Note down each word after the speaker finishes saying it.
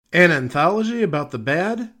An anthology about the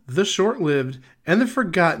bad, the short lived, and the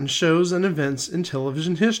forgotten shows and events in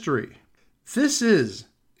television history. This is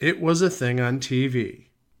It Was a Thing on TV.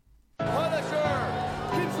 Punisher!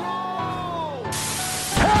 Control!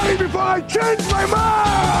 Tell me before I change my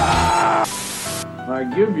mind! I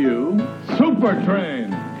give you Super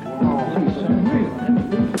Train.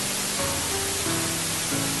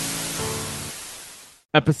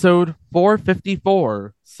 Episode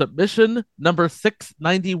 454, submission number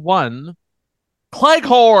 691,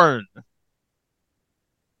 Cleghorne.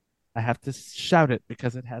 I have to shout it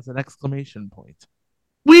because it has an exclamation point.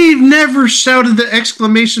 We've never shouted the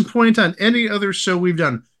exclamation point on any other show we've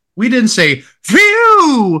done. We didn't say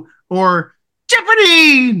Phew or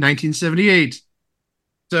Jeopardy 1978.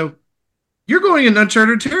 So you're going in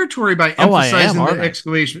uncharted territory by emphasizing the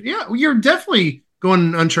exclamation. Yeah, you're definitely going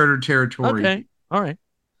in uncharted territory. Okay, all right.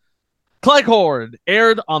 Cleghorne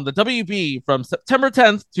aired on the WB from September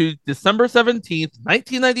 10th to December 17th,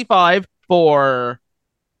 1995 for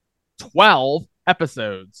 12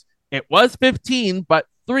 episodes. It was 15, but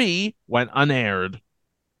 3 went unaired.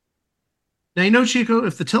 Now, you know, Chico,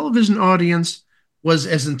 if the television audience was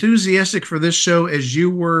as enthusiastic for this show as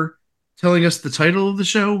you were telling us the title of the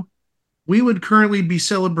show, we would currently be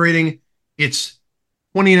celebrating its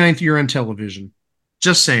 29th year on television.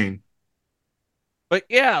 Just saying. But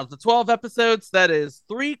yeah, the 12 episodes, that is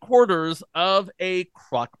 3/4 of a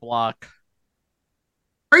crock block.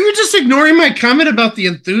 Are you just ignoring my comment about the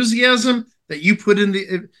enthusiasm that you put in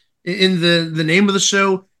the name of the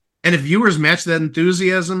show? And if viewers match that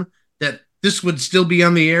enthusiasm, that this would still be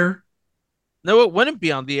on the air? No, it wouldn't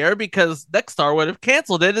be on the air because Nexstar would have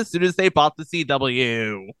canceled it as soon as they bought the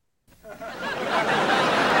CW.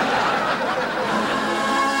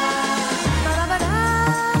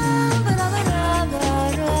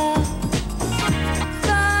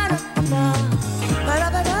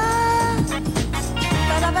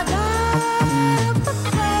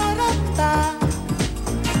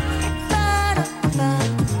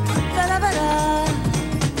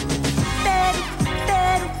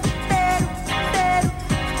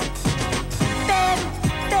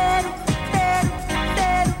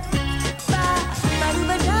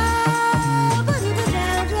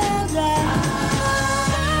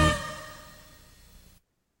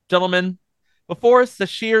 Gentlemen, before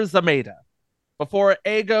Sashir Zameda, before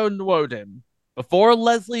Ego Nwodim, before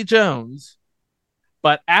Leslie Jones,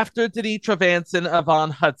 but after Denitra Vance and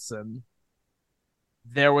Yvonne Hudson,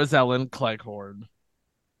 there was Ellen Cleghorne.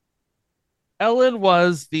 Ellen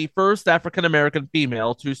was the first African-American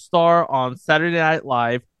female to star on Saturday Night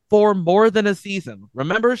Live for more than a season.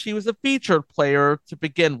 Remember, she was a featured player to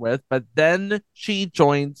begin with, but then she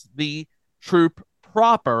joined the troupe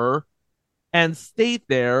proper and stayed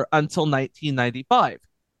there until 1995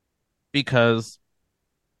 because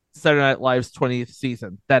Saturday Night Live's 20th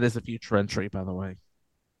season. That is a future entry, by the way.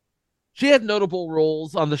 She had notable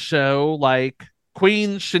roles on the show like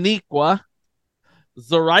Queen Shaniqua,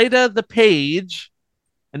 Zoraida the Page,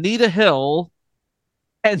 Anita Hill,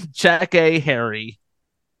 and Jack A. Harry.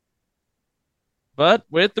 But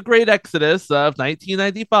with the Great Exodus of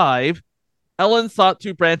 1995, Ellen sought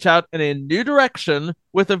to branch out in a new direction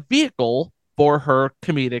with a vehicle for her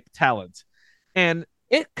comedic talent. And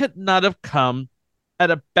it could not have come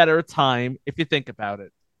at a better time if you think about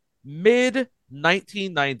it.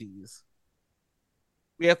 Mid-1990s.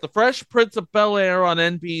 We have The Fresh Prince of Bel-Air on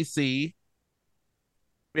NBC.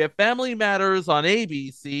 We have Family Matters on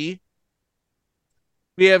ABC.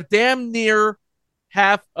 We have damn near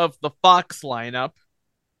half of the Fox lineup.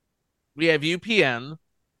 We have UPN.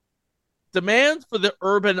 Demand for the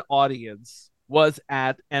urban audience was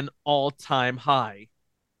at an all-time high.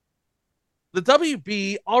 The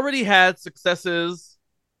WB already had successes,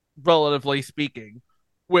 relatively speaking,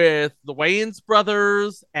 with the Wayans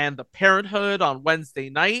brothers and the Parenthood on Wednesday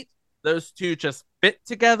night. Those two just fit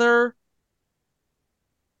together.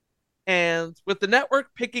 And with the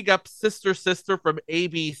network picking up Sister Sister from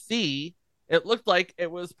ABC, it looked like it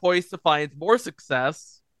was poised to find more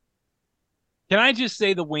success. Can I just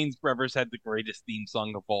say the Wayans brothers had the greatest theme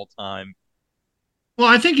song of all time? Well,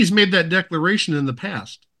 I think he's made that declaration in the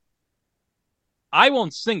past. I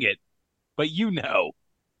won't sing it, but you know.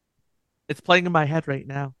 It's playing in my head right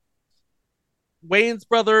now. Wayans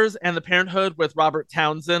brothers and the Parenthood with Robert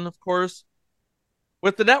Townsend, of course.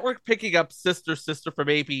 With the network picking up Sister Sister from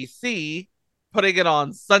ABC, putting it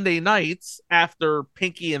on Sunday nights after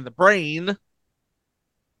Pinky and the Brain,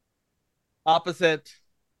 opposite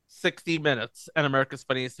 60 Minutes and America's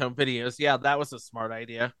Funniest Home Videos. Yeah, that was a smart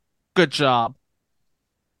idea. Good job.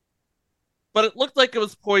 But it looked like it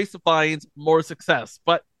was poised to find more success.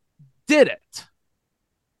 But did it?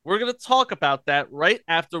 We're going to talk about that right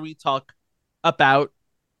after we talk about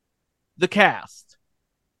the cast.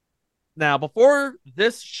 Now, before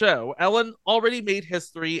this show, Ellen already made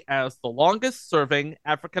history as the longest serving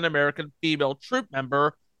African American female troupe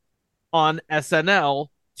member on SNL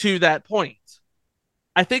to that point.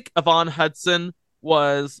 I think Yvonne Hudson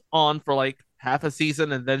was on for like half a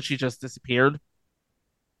season and then she just disappeared.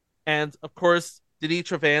 And of course,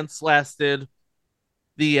 Denitra Vance lasted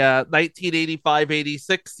the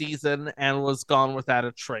 1985-86 season and was gone without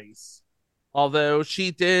a trace. Although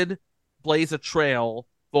she did blaze a trail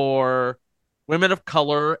for women of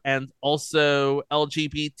color and also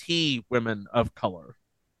LGBT women of color.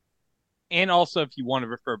 And also, if you want to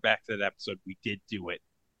refer back to that episode, we did do it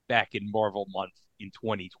back in Marvel Month in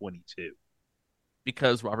 2022.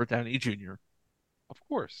 Because Robert Downey Jr. Of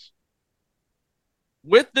course.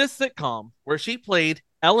 With this sitcom, where she played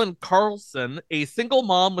Ellen Carlson, a single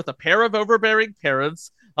mom with a pair of overbearing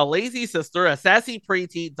parents, a lazy sister, a sassy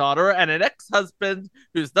preteen daughter, and an ex-husband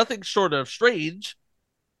who's nothing short of strange,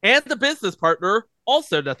 and a business partner,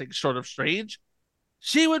 also nothing short of strange,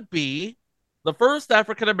 she would be the first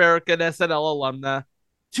African American SNL alumna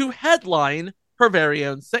to headline her very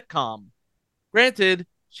own sitcom. Granted,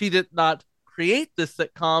 she did not create this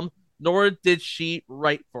sitcom, nor did she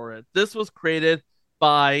write for it. This was created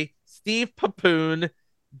by Steve Papoon,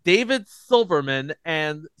 David Silverman,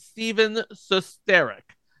 and Steven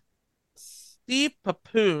Susterek. Steve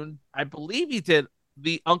Papoon, I believe he did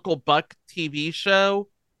the Uncle Buck TV show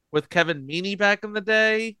with Kevin Meaney back in the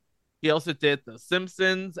day. He also did The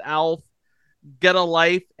Simpsons, Alf, Get a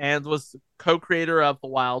Life, and was co-creator of The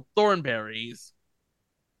Wild Thornberrys.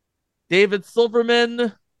 David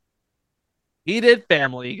Silverman, he did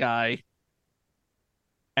Family Guy.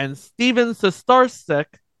 And Steven Sustarsik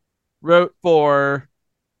wrote for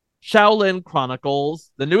Shaolin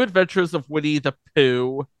Chronicles, The New Adventures of Winnie the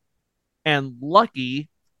Pooh, and Lucky,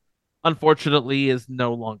 unfortunately, is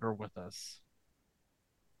no longer with us.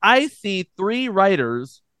 I see three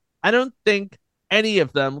writers. I don't think any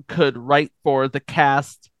of them could write for the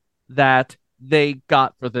cast that they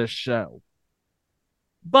got for this show.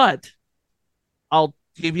 But I'll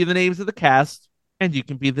give you the names of the cast, and you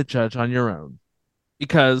can be the judge on your own.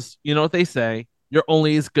 Because you know what they say, you're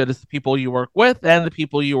only as good as the people you work with and the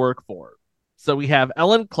people you work for. So we have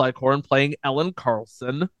Ellen Cleghorne playing Ellen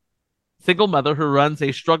Carlson, single mother who runs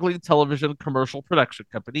a struggling television commercial production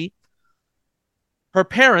company. Her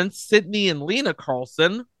parents, Sydney and Lena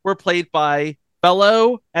Carlson, were played by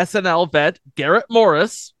fellow SNL vet Garrett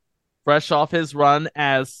Morris, fresh off his run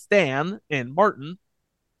as Stan in Martin,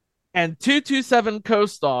 and 227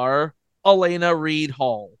 co-star Elena Reed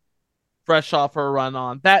Hall, fresh off her run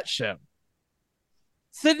on that show.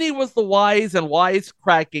 Sydney was the wise and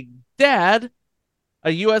wisecracking dad,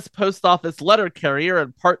 a U.S. Post Office letter carrier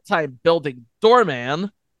and part-time building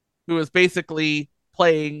doorman, who was basically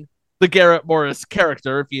playing the Garrett Morris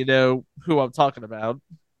character, if you know who I'm talking about.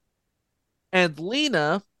 And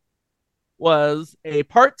Lena was a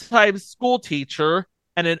part-time school teacher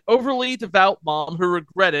and an overly devout mom who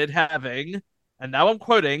regretted having, and now I'm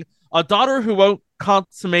quoting, a daughter who won't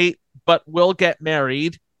consummate but will get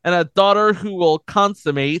married, and a daughter who will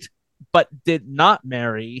consummate but did not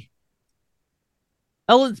marry.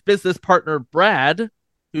 Ellen's business partner, Brad,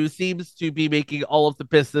 who seems to be making all of the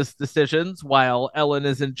business decisions while Ellen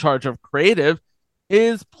is in charge of creative,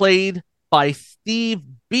 is played by Steve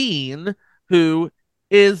Bean, who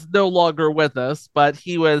is no longer with us, but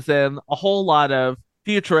he was in a whole lot of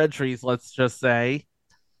future entries, let's just say.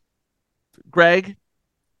 Greg,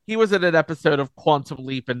 he was in an episode of Quantum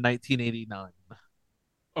Leap in 1989.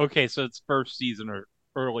 Okay, so it's first season or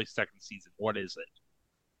early second season. What is it?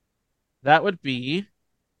 That would be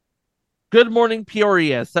Good Morning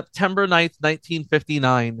Peoria, September 9th,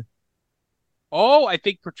 1959. Oh, I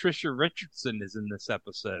think Patricia Richardson is in this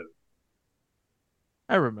episode.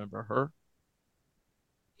 I remember her.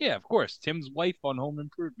 Yeah, of course. Tim's wife on Home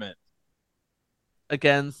Improvement.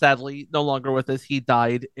 Again, sadly, no longer with us. He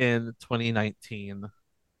died in 2019.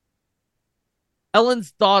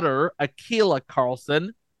 Ellen's daughter, Akila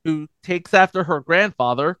Carlson, who takes after her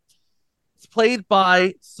grandfather, is played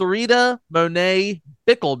by Sarita Monet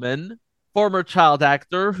Bickelman, former child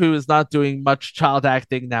actor who is not doing much child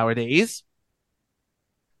acting nowadays.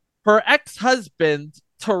 Her ex-husband,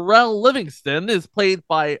 Terrell Livingston, is played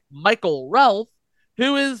by Michael Ralph,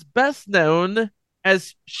 who is best known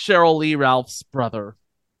as Cheryl Lee Ralph's brother.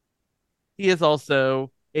 He is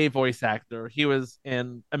also a voice actor. He was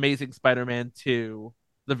in Amazing Spider-Man 2,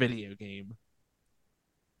 the video game.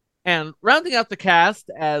 And rounding out the cast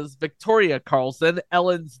as Victoria Carlson,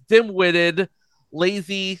 Ellen's dim-witted,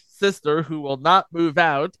 lazy sister who will not move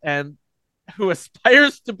out and who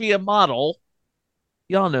aspires to be a model.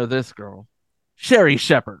 Y'all know this girl, Sherry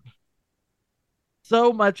Shepherd.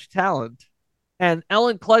 So much talent. And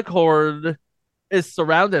Ellen Cleghorne is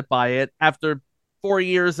surrounded by it after 4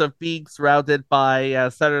 years of being surrounded by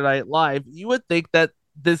Saturday Night Live. You would think that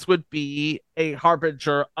this would be a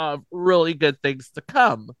harbinger of really good things to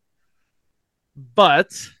come.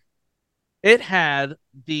 But it had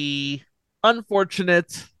the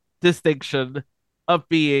unfortunate distinction of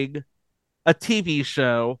being a TV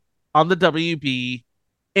show on the WB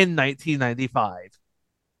in 1995.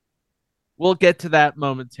 We'll get to that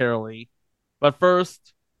momentarily. But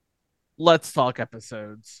first, let's talk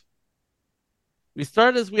episodes. We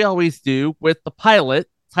start as we always do with the pilot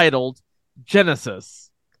titled Genesis.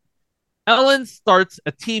 Ellen starts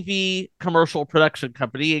a TV commercial production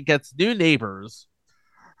company and gets new neighbors,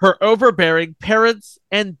 her overbearing parents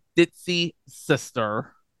and ditzy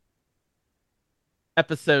sister.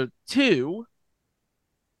 Episode 2,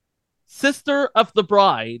 Sister of the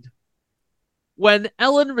Bride. When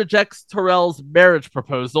Ellen rejects Terrell's marriage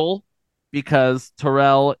proposal, because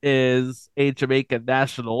Terrell is a Jamaican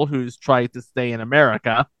national who's trying to stay in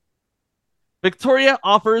America, Victoria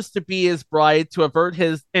offers to be his bride to avert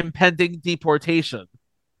his impending deportation.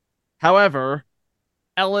 However,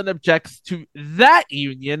 Ellen objects to that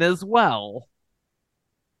union as well.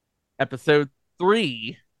 Episode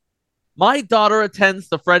 3, My daughter attends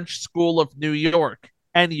the French School of New York,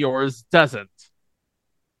 and yours doesn't.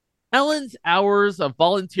 Ellen's hours of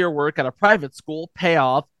volunteer work at a private school pay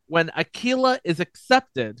off when Akila is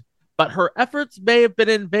accepted, but her efforts may have been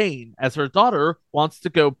in vain as her daughter wants to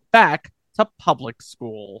go back to public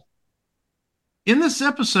school. In this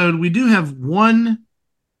episode, we do have one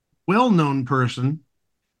well-known person.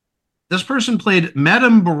 This person played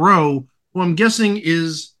Madame Barreau, who I'm guessing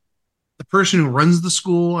is the person who runs the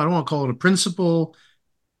school. I don't want to call it a principal.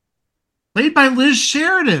 Played by Liz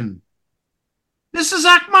Sheridan. Mrs.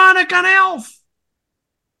 Achmonic on Elf.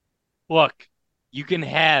 Look, you can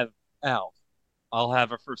have Alf. I'll have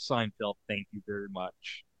her for Seinfeld. Thank you very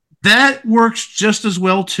much. That works just as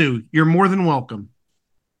well, too. You're more than welcome.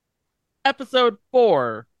 Episode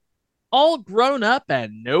 4, All Grown Up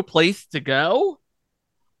and No Place to Go?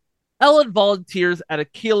 Ellen volunteers at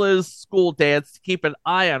Akila's school dance to keep an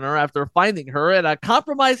eye on her after finding her in a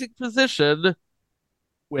compromising position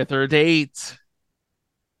with her date.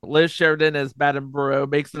 Liz Sheridan as Madame Barreau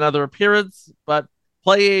makes another appearance, but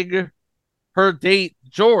playing her date,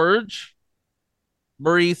 George,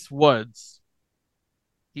 Maurice Woods.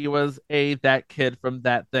 He was that kid from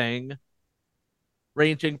That Thing,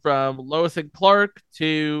 ranging from Lois and Clark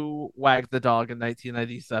to Wag the Dog in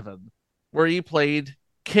 1997, where he played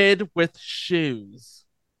Kid with Shoes.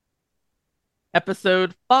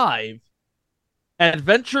 Episode 5,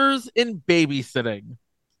 Adventures in Babysitting.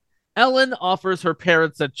 Ellen offers her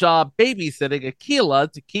parents a job babysitting Akila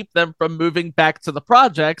to keep them from moving back to the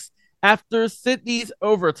projects after Sydney's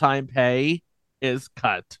overtime pay is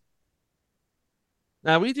cut.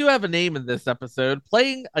 Now, we do have a name in this episode,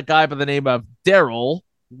 playing a guy by the name of Daryl,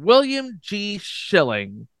 William G.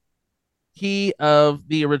 Schilling. He of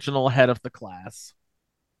the original head of the class.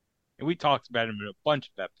 And we talked about him in a bunch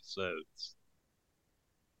of episodes.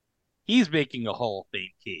 He's making a Hall of Fame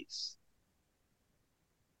case.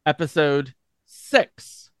 Episode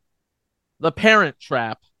 6, The Parent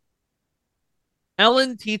Trap.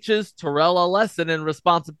 Ellen teaches Terrell a lesson in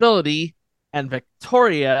responsibility, and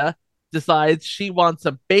Victoria decides she wants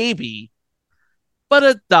a baby, but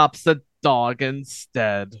adopts a dog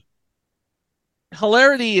instead.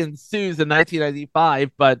 Hilarity ensues in 1995,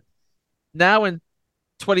 but now in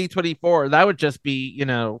 2024, that would just be,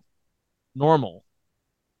 normal.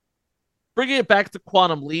 Bringing it back to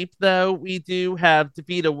Quantum Leap, though, we do have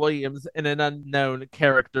Davita Williams in an unknown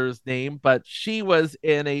character's name, but she was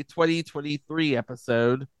in a 2023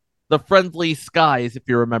 episode, The Friendly Skies, if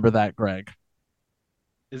you remember that, Greg.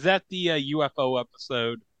 Is that the UFO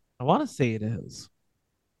episode? I want to say it is.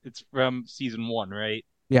 It's from season 1, right?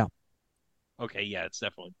 Yeah. Okay, yeah, it's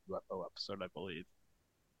definitely a UFO episode, I believe.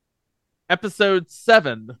 Episode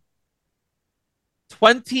 7,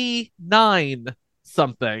 29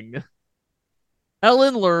 something.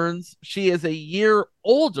 Ellen learns she is a year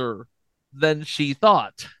older than she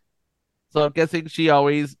thought. So I'm guessing she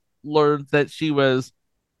always learned that she was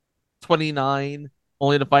 29,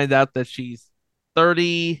 only to find out that she's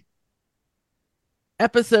 30.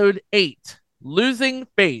 Episode 8, Losing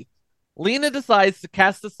Faith. Lena decides to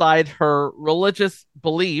cast aside her religious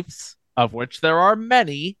beliefs, of which there are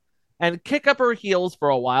many, and kick up her heels for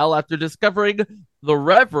a while after discovering the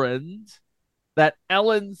Reverend that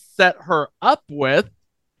Ellen set her up with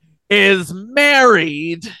is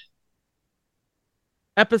married.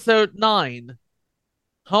 Episode 9,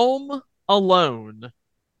 Home Alone.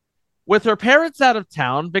 With her parents out of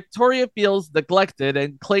town, Victoria feels neglected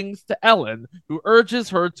and clings to Ellen, who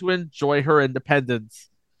urges her to enjoy her independence.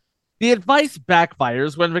 The advice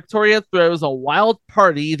backfires when Victoria throws a wild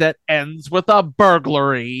party that ends with a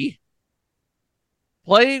burglary.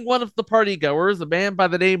 Playing one of the partygoers, a man by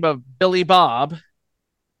the name of Billy Bob,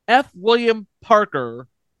 F. William Parker,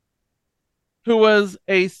 who was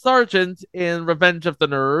a sergeant in Revenge of the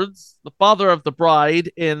Nerds, the father of the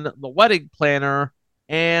bride in The Wedding Planner,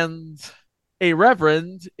 and a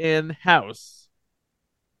reverend in House.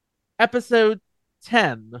 Episode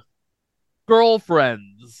 10,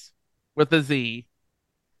 Girlfriends, with a Z.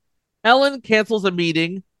 Ellen cancels a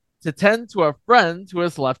meeting to tend to a friend who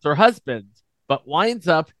has left her husband, but winds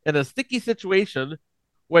up in a sticky situation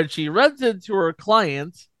when she runs into her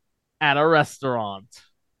client at a restaurant.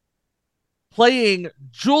 Playing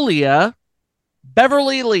Julia,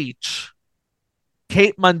 Beverly Leach,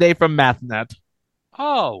 Kate Monday from MathNet.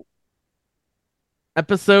 Oh,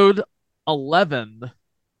 Episode 11,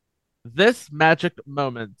 This Magic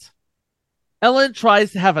Moment. Ellen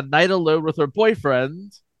tries to have a night alone with her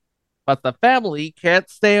boyfriend, but the family can't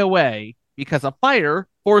stay away because a fire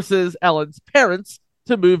forces Ellen's parents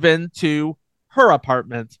to move into her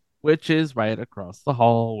apartment, which is right across the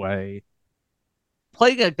hallway.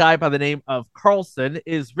 Playing a guy by the name of Carlson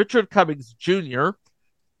is Richard Cummings Jr.,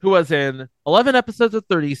 who was in 11 episodes of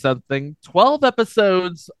 30 something, 12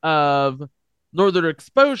 episodes of Northern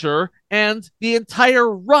Exposure, and the entire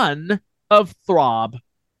run of Throb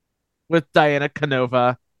with Diana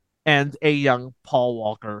Canova and a young Paul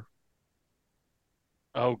Walker.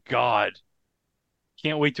 oh God.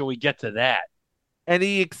 Can't wait till we get to that.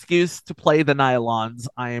 Any excuse to play the nylons,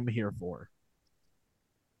 I am here for.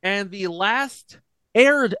 And the last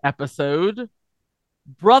aired episode,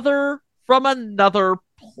 Brother from Another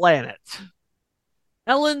Planet.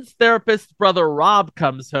 Ellen's therapist brother Rob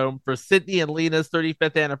comes home for Sydney and Lena's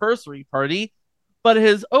 35th anniversary party, but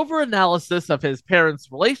his overanalysis of his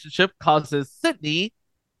parents' relationship causes Sydney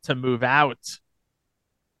to move out.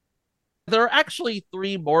 There are actually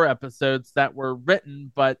 3 more episodes that were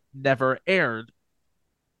written but never aired.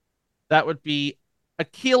 That would be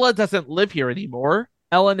Aquila Doesn't Live Here Anymore.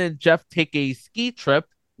 Ellen and Jeff take a ski trip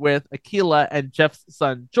with Aquila and Jeff's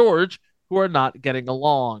son George, who are not getting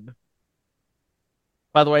along.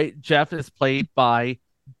 By the way, Jeff is played by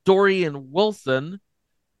Dorian Wilson,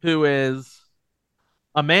 who is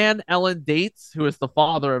a man Ellen dates, who is the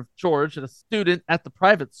father of George and a student at the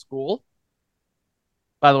private school.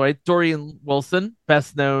 By the way, Dorian Wilson,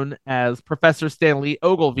 best known as Professor Stanley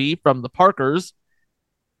Ogilvy from The Parkers,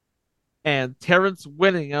 and Terrence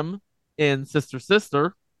Winningham in Sister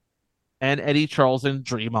Sister, and Eddie Charles in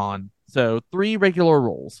Dream On. So 3 regular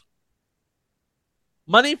roles.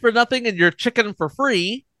 Money for Nothing and Your Chicken for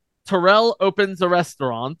Free. Terrell opens a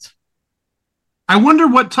restaurant. I wonder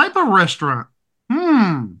what type of restaurant.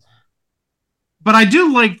 But I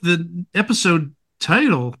do like the episode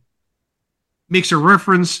title. Makes a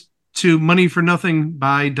reference to Money for Nothing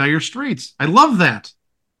by Dire Straits. I love that.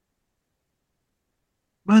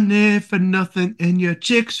 Money for nothing and your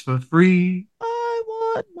chicks for free. I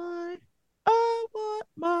want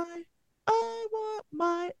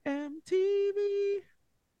my MTV.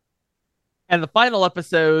 And the final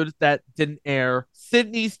episode that didn't air,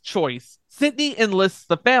 Sydney's Choice. Sydney enlists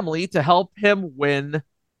the family to help him win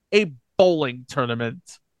a bowling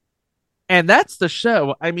tournament. And that's the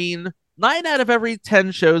show. I mean, 9 out of every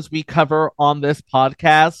 10 shows we cover on this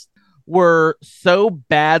podcast were so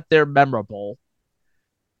bad they're memorable.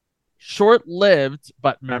 Short-lived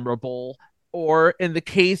but memorable, or in the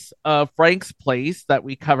case of Frank's Place that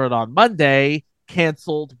we covered on Monday,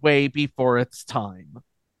 canceled way before its time.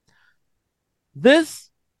 This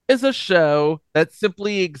is a show that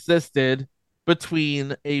simply existed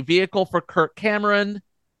between a vehicle for Kirk Cameron,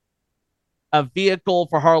 a vehicle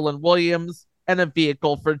for Harlan Williams, and a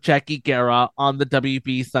vehicle for Jackie Guerra on the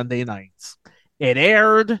WB Sunday nights. It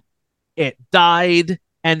aired, it died,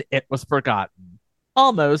 and it was forgotten,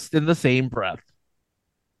 almost in the same breath.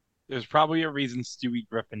 There's probably a reason Stewie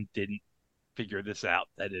Griffin didn't figure this out,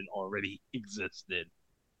 that it already existed.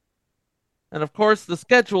 And of course, the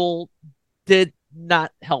schedule did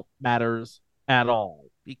not help matters at all,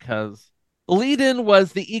 because the lead-in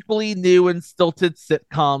was the equally new and stilted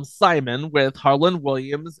sitcom Simon, with Harlan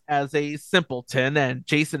Williams as a simpleton and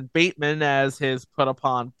Jason Bateman as his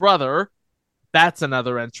put-upon brother. That's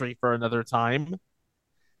another entry for another time.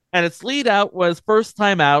 And its lead out was First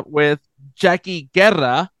Time Out with Jackie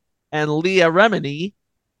Guerra and Leah Remini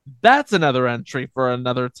That's another entry for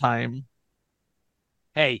another time.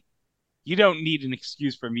 Hey, you don't need an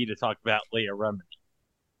excuse for me to talk about Leia Remini.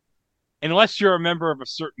 Unless you're a member of a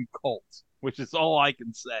certain cult, which is all I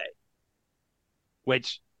can say.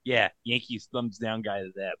 Which, yeah, Yankees thumbs down guy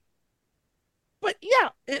to them. But yeah,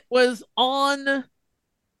 it was on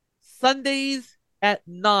Sundays at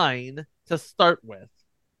 9 to start with,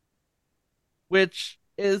 which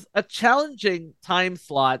is a challenging time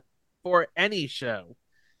slot for any show.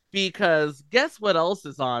 Because guess what else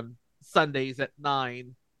is on Sundays at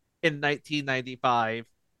 9 in 1995?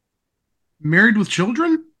 Married with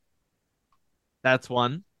Children? That's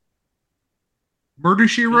one. Murder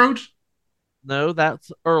She Wrote? No,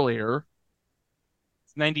 that's earlier.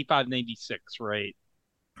 It's 95, 96, right?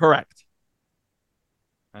 Correct.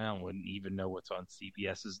 I wouldn't even know what's on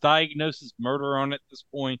CBS. Is Diagnosis Murder on at this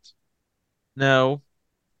point? No,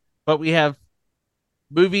 but we have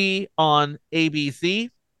movie on ABC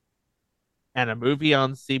and a movie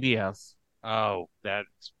on CBS Oh, that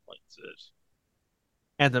explains it.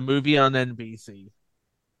 and a movie on NBC.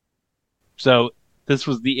 So this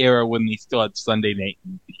was the era when they still had Sunday night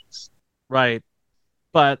movies. Right.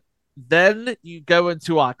 But then you go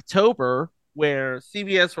into October where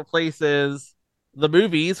CBS replaces the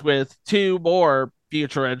movies with two more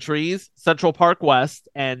future entries, Central Park West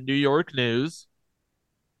and New York News.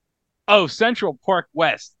 Oh, Central Park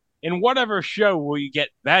West. In whatever show will you get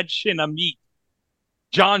Vachon Amit,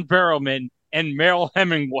 John Barrowman, and Meryl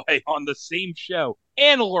Hemingway on the same show,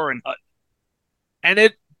 and Lauren Hutton? And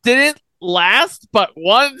it didn't last but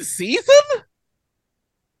one season?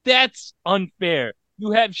 That's unfair.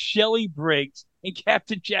 You have Shelley Briggs and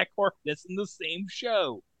Captain Jack Harkness in the same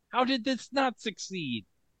show. How did this not succeed?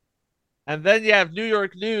 And then you have New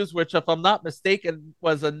York News, which, if I'm not mistaken,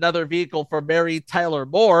 was another vehicle for Mary Tyler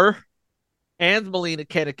Moore and Melina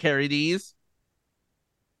Kanakarides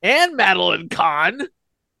and Madeline Kahn.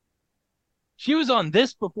 She was on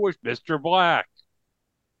this before Mr. Black.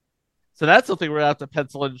 So that's something we're going to have to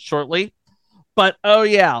pencil in shortly. But oh,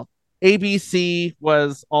 yeah, ABC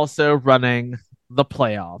was also running the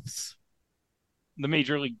playoffs. The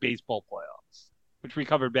Major League Baseball playoffs, which we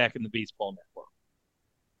covered back in the Baseball Network.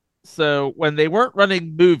 So when they weren't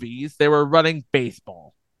running movies, they were running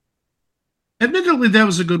baseball. Admittedly, that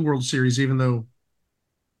was a good World Series, even though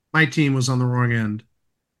my team was on the wrong end.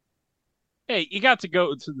 Hey, you got to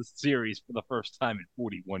go to the series for the first time in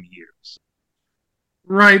 41 years.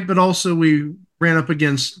 Right, but also we ran up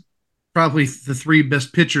against probably the three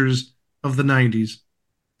best pitchers of the 90s.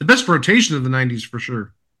 The best rotation of the 90s for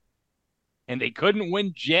sure. And they couldn't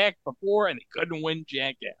win Jack before, and they couldn't win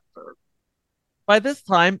Jack after. By this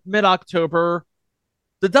time, mid-October,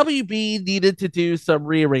 the WB needed to do some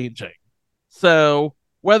rearranging. So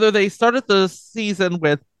whether they started the season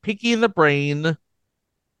with Pinky and the Brain,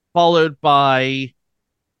 followed by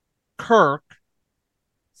Kirk,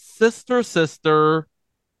 Sister Sister,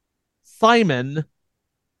 Simon,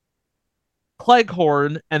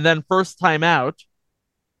 Cleghorne, and then First Time Out,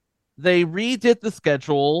 they redid the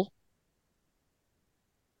schedule.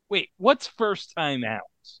 Wait, what's First Time Out?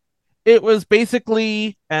 It was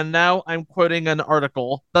basically, and now I'm quoting an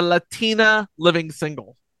article, the Latina living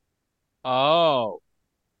single. Oh.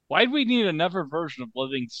 Why'd we need another version of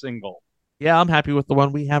Living Single? Yeah, I'm happy with the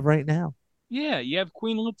one we have right now. Yeah, you have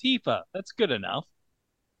Queen Latifah. That's good enough.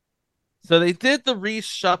 So they did the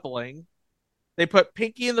reshuffling. They put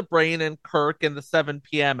Pinky and the Brain and Kirk in the 7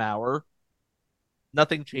 p.m. hour.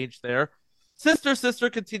 Nothing changed there. Sister Sister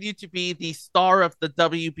continued to be the star of the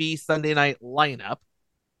WB Sunday night lineup.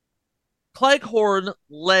 Cleghorne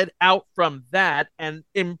led out from that and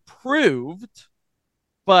improved,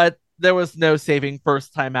 but there was no saving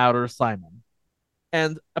First Time Out or Simon.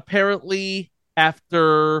 And apparently,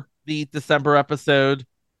 after the December episode,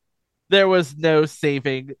 there was no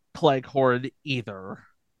saving Cleghorne either.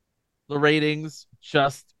 The ratings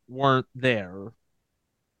just weren't there.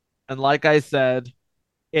 And like I said,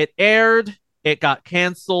 it aired, it got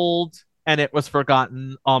canceled, and it was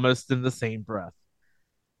forgotten almost in the same breath.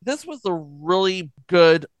 This was a really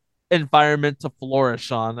good environment to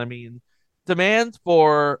flourish on. I mean, demand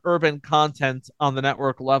for urban content on the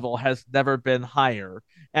network level has never been higher.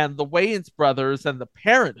 And the Wayans brothers and the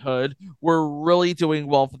Parenthood were really doing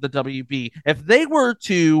well for the WB. If they were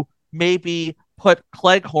to maybe put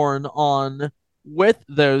Cleghorne on with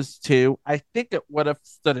those two, I think it would have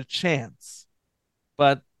stood a chance.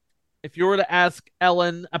 But if you were to ask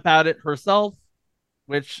Ellen about it herself,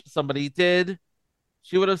 which somebody did,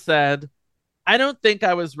 she would have said, I don't think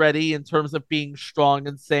I was ready in terms of being strong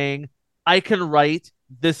and saying, I can write,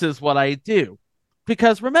 this is what I do.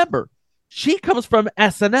 Because remember, she comes from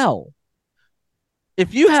SNL.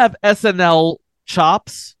 if you have SNL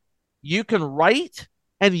chops, you can write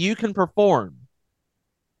and you can perform.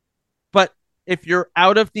 But if you're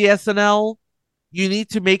out of the SNL, you need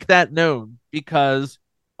to make that known because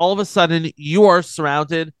all of a sudden you are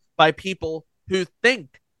surrounded by people who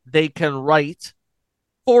think they can write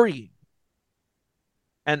for you.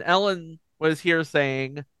 And Ellen was here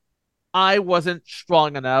saying, I wasn't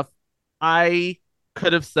strong enough. I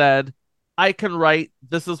could have said, I can write,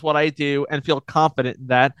 this is what I do, and feel confident in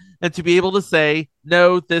that. And to be able to say,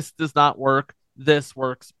 no, this does not work, this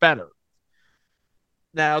works better.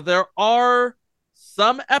 Now, there are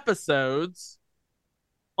some episodes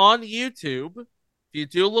on YouTube. If you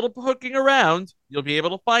do a little poking around, you'll be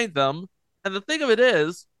able to find them. And the thing of it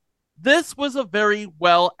is, this was a very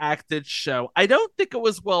well acted show. I don't think it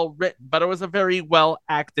was well written, but it was a very well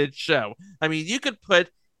acted show. I mean, you could put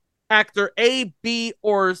actor A, B,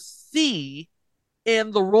 or C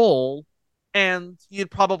in the role, and you'd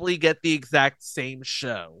probably get the exact same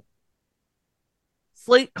show.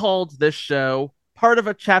 Slate called this show part of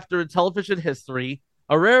a chapter in television history,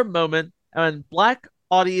 a rare moment when Black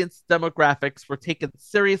audience demographics were taken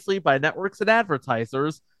seriously by networks and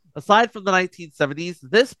advertisers. Aside from the 1970s,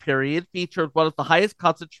 this period featured one of the highest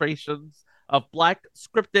concentrations of Black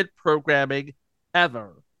scripted programming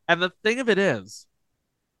ever. And the thing of it is,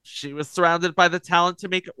 she was surrounded by the talent to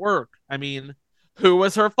make it work. I mean, who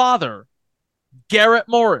was her father? Garrett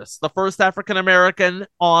Morris, the first African American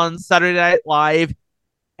on Saturday Night Live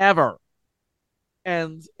ever.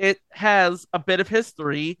 And it has a bit of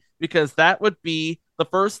history because that would be the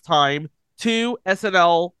first time two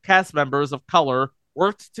SNL cast members of color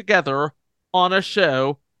worked together on a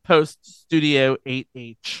show post Studio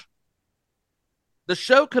 8H. The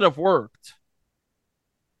show could have worked,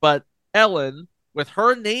 but Ellen, with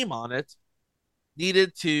her name on it,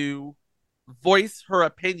 needed to voice her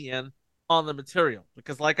opinion on the material.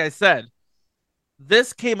 Because, like I said,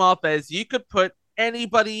 this came off as you could put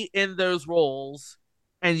anybody in those roles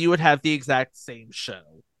and you would have the exact same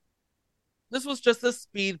show. This was just a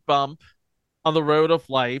speed bump on the road of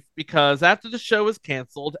life because after the show was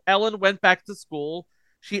canceled, Ellen went back to school.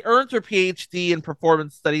 She earned her PhD in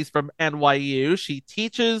performance studies from NYU. She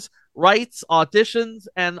teaches, writes, auditions,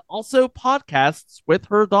 and also podcasts with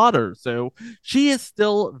her daughter. So she is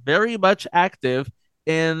still very much active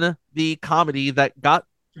in the comedy that got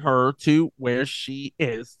her to where she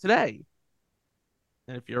is today.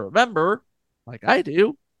 And if you remember, like I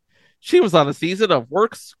do, she was on a season of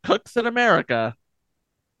Works Cooks in America.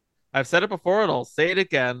 I've said it before and I'll say it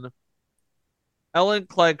again. Ellen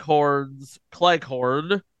Cleghorne's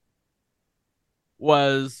Cleghorne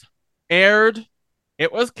was aired,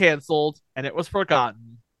 it was canceled, and it was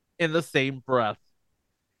forgotten in the same breath.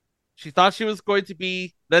 She thought she was going to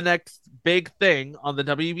be the next big thing on the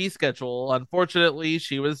WB schedule. Unfortunately,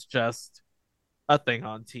 she was just a thing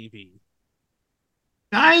on TV.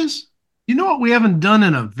 Guys, you know what we haven't done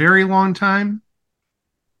in a very long time?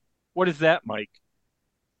 What is that, Mike?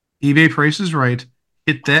 eBay Price is Right.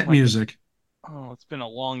 Hit that music. Oh, it's been a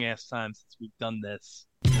long ass time since we've done this.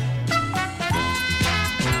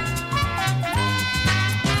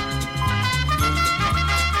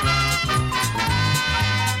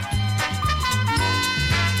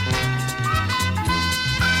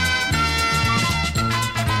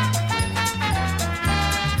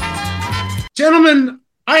 Gentlemen,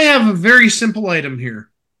 I have a very simple item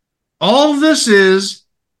here. All this is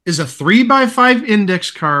a 3x5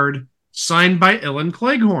 index card signed by Ellen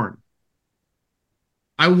Cleghorne.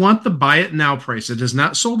 I want the buy it now price. It is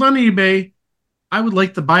not sold on eBay. I would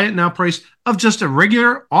like the buy it now price of just a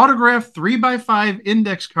regular autographed 3x5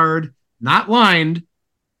 index card, not lined,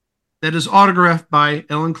 that is autographed by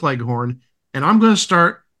Ellen Cleghorne. And I'm going to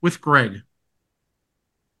start with Greg.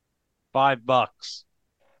 $5.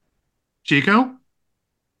 Chico?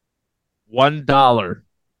 $1.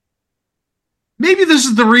 Maybe this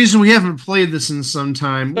is the reason we haven't played this in some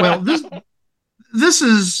time. Well, this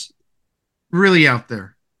is really out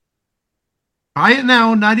there. Buy it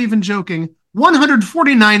now, not even joking.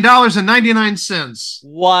 $149.99.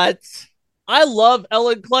 What? I love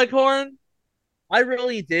Ellen Cleghorne. I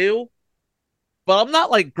really do. But I'm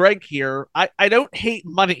not like Greg here. I don't hate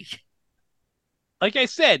money. Like I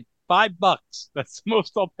said, $5. That's the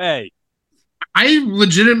most I'll pay. I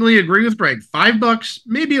legitimately agree with Greg. $5,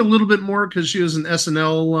 maybe a little bit more because she was an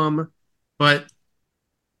SNL alum, but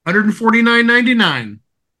 $149.99.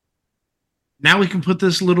 Now we can put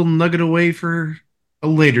this little nugget away for a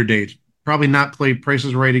later date. Probably not play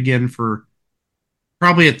Prices Right again for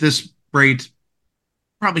probably at this rate,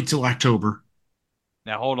 probably till October.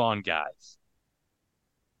 Now, hold on, guys.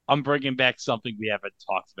 I'm bringing back something we haven't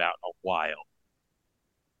talked about in a while.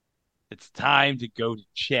 It's time to go to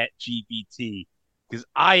ChatGPT because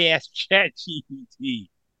I asked ChatGPT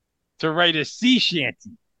to write a sea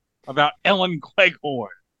shanty about Ellen Cleghorne.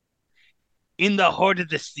 In the heart of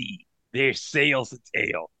the sea, there sails a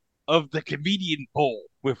tale of the comedian pole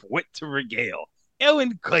with wit to regale.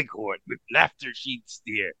 Ellen Cleghorne, with laughter she'd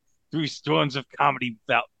steer through storms of comedy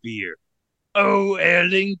without fear. Oh,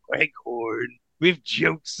 Ellen Cleghorne, with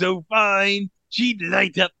jokes so fine, she'd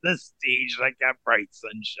light up the stage like a bright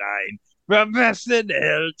sunshine. From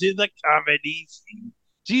SNL to the comedy scene,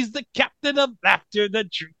 she's the captain of laughter, the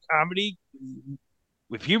true comedy queen.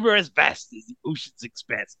 With humor as vast as the ocean's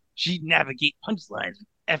expanse, she'd navigate punchlines with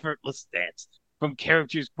effortless dance. From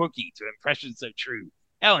characters quirky to impressions so true,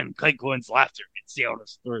 Ellen Cleghorne's laughter had sailed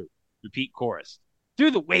us through. Repeat chorus.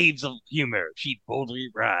 Through the waves of humor, she'd boldly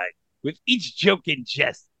ride. With each joke and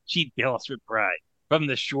jest, she'd fill us with pride. From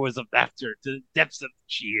the shores of laughter to the depths of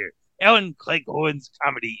cheer, Ellen Cleghorne's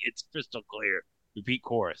comedy, it's crystal clear. Repeat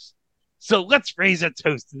chorus. So let's raise a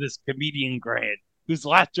toast to this comedian grand, whose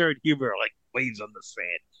laughter and humor are like waves on the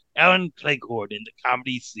sand. Ellen Cleghorne in the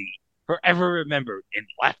comedy sea, forever remembered in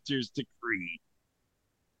laughter's decree.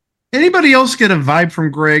 Anybody else get a vibe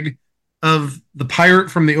from Greg of the pirate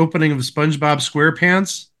from the opening of SpongeBob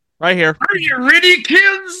SquarePants? Right here. Are you ready,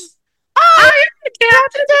 kids? I am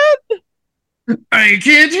Captain! I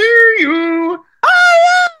can't hear you.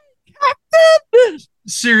 I am Captain!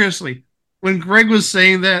 Seriously, when Greg was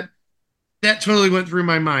saying that, that totally went through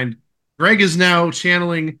my mind. Greg is now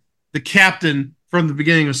channeling the captain from the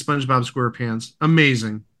beginning of SpongeBob SquarePants.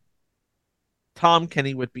 Amazing. Tom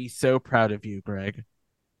Kenny would be so proud of you, Greg.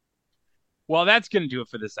 Well, that's going to do it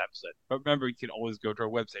for this episode. But remember, you can always go to our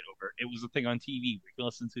website over It Was a Thing on TV. We can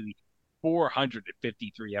listen to the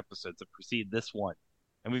 453 episodes that precede this one.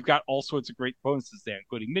 And we've got all sorts of great bonuses there,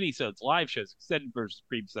 including minisodes, live shows, extended versions of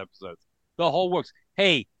previous episodes. The whole works.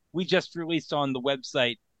 Hey, we just released on the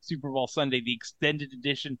website, Super Bowl Sunday, the extended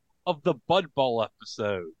edition of the Bud Bowl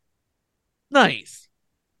episode. Nice.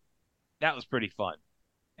 That was pretty fun.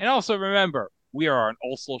 And also remember, we are on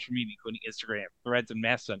all social media, including Instagram, Threads, and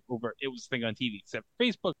Mastodon over It Was a Thing on TV, except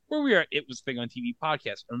Facebook, where we are at It Was a Thing on TV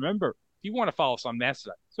podcast. And remember, if you want to follow us on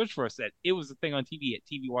Mastodon, search for us at It Was a Thing on TV at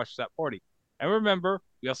TV Watch That Party. And remember,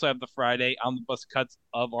 we also have the Friday Omnibus cuts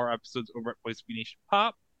of our episodes over at Voice of Nation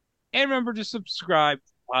Pop. And remember to subscribe to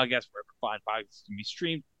the podcast wherever fine podcasts can be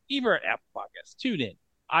streamed, either at Apple Podcasts, TuneIn,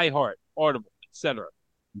 iHeart, Audible, etc.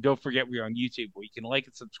 And don't forget we are on YouTube, where you can like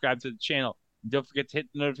and subscribe to the channel. And don't forget to hit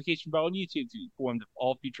the notification bell on YouTube to be informed of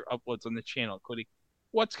all future uploads on the channel, including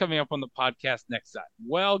what's coming up on the podcast next time.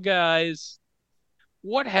 Well, guys,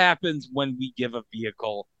 what happens when we give a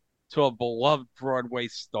vehicle to a beloved Broadway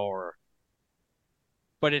star,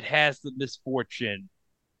 but it has the misfortune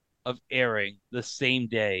of airing the same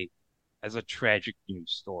day as a tragic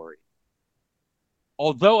news story?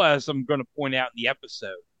 Although, as I'm going to point out in the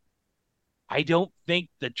episode, I don't think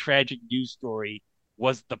the tragic news story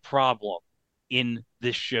was the problem in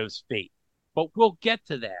this show's fate. But we'll get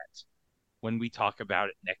to that when we talk about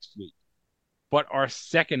it next week. But our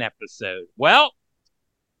second episode, well,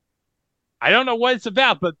 I don't know what it's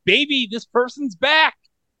about, but baby, this person's back.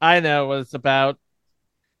 I know what it's about.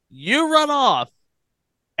 You run off,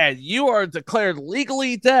 and you are declared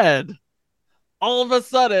legally dead. All of a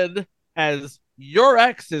sudden, as your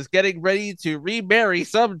ex is getting ready to remarry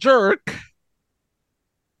some jerk,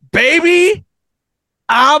 baby,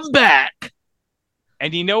 I'm back.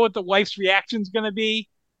 And you know what the wife's reaction's going to be?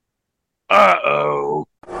 Uh-oh.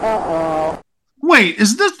 Wait,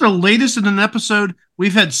 is this the latest in an episode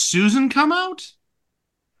we've had Susan come out?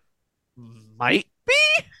 Might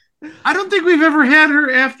be. I don't think we've ever had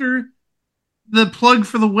her after the plug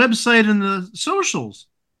for the website and the socials.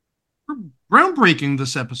 We're groundbreaking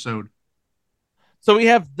this episode. So we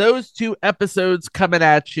have those two episodes coming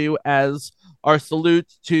at you as our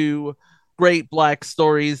salute to great Black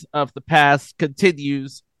stories of the past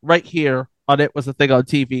continues right here on It Was a Thing on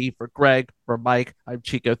TV. For Greg, for Mike, I'm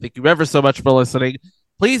Chico. Thank you ever so much for listening.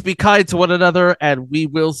 Please be kind to one another, and we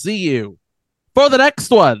will see you for the next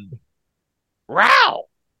one. Wow.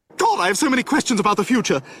 God, I have so many questions about the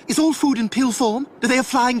future. Is all food in pill form? Do they have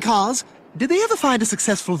flying cars? Did they ever find a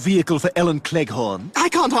successful vehicle for Ellen Cleghorne? I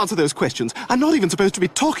can't answer those questions. I'm not even supposed to be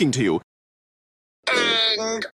talking to you.